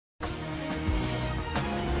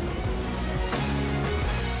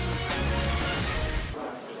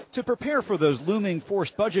To prepare for those looming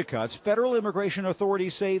forced budget cuts, federal immigration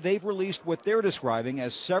authorities say they've released what they're describing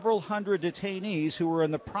as several hundred detainees who are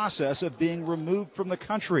in the process of being removed from the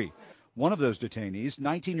country. One of those detainees,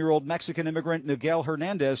 19-year-old Mexican immigrant Miguel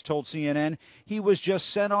Hernandez, told CNN he was just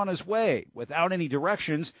sent on his way without any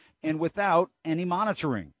directions and without any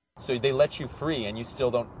monitoring. So they let you free and you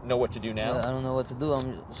still don't know what to do now? Yeah, I don't know what to do.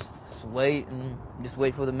 I'm just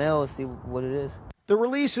wait for the mail and see what it is. The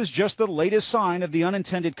release is just the latest sign of the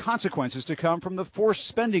unintended consequences to come from the forced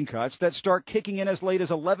spending cuts that start kicking in as late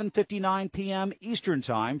as 11:59 p.m. Eastern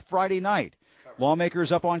Time Friday night.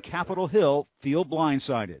 Lawmakers up on Capitol Hill feel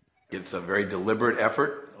blindsided. It's a very deliberate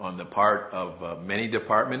effort on the part of many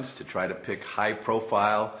departments to try to pick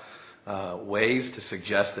high-profile ways to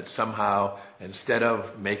suggest that somehow, instead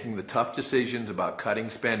of making the tough decisions about cutting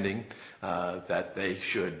spending, that they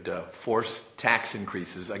should force tax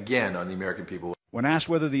increases again on the American people. When asked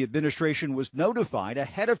whether the administration was notified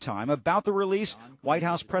ahead of time about the release, White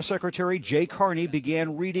House Press Secretary Jay Carney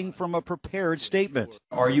began reading from a prepared statement.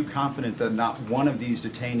 Are you confident that not one of these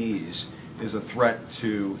detainees is a threat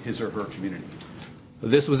to his or her community?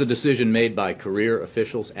 This was a decision made by career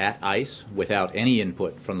officials at ICE without any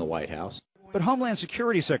input from the White House. But Homeland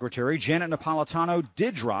Security Secretary Janet Napolitano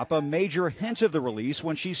did drop a major hint of the release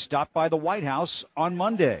when she stopped by the White House on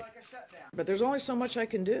Monday. But there's only so much I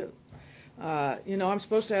can do. I'm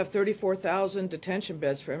supposed to have 34,000 detention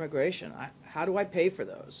beds for immigration. How do I pay for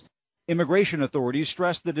those? Immigration authorities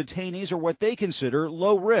stress the detainees are what they consider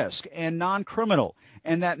low risk and non-criminal,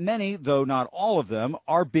 and that many, though not all of them,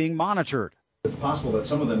 are being monitored. It's possible that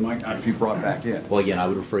some of them might not be brought back in. Well, again, I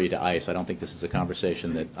would refer you to ICE. I don't think this is a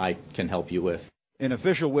conversation that I can help you with. An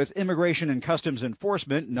official with Immigration and Customs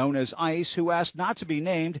Enforcement, known as ICE, who asked not to be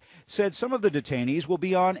named, said some of the detainees will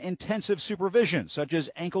be on intensive supervision, such as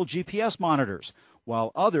ankle GPS monitors,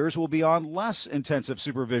 while others will be on less intensive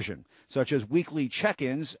supervision, such as weekly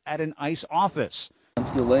check-ins at an ICE office. I'm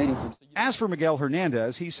still waiting. As for Miguel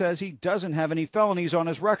Hernandez, he says he doesn't have any felonies on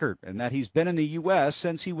his record and that he's been in the U.S.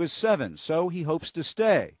 since he was 7, so he hopes to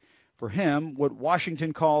stay. For him, what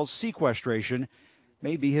Washington calls sequestration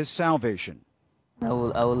may be his salvation. I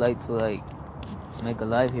would like to make a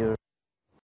life here.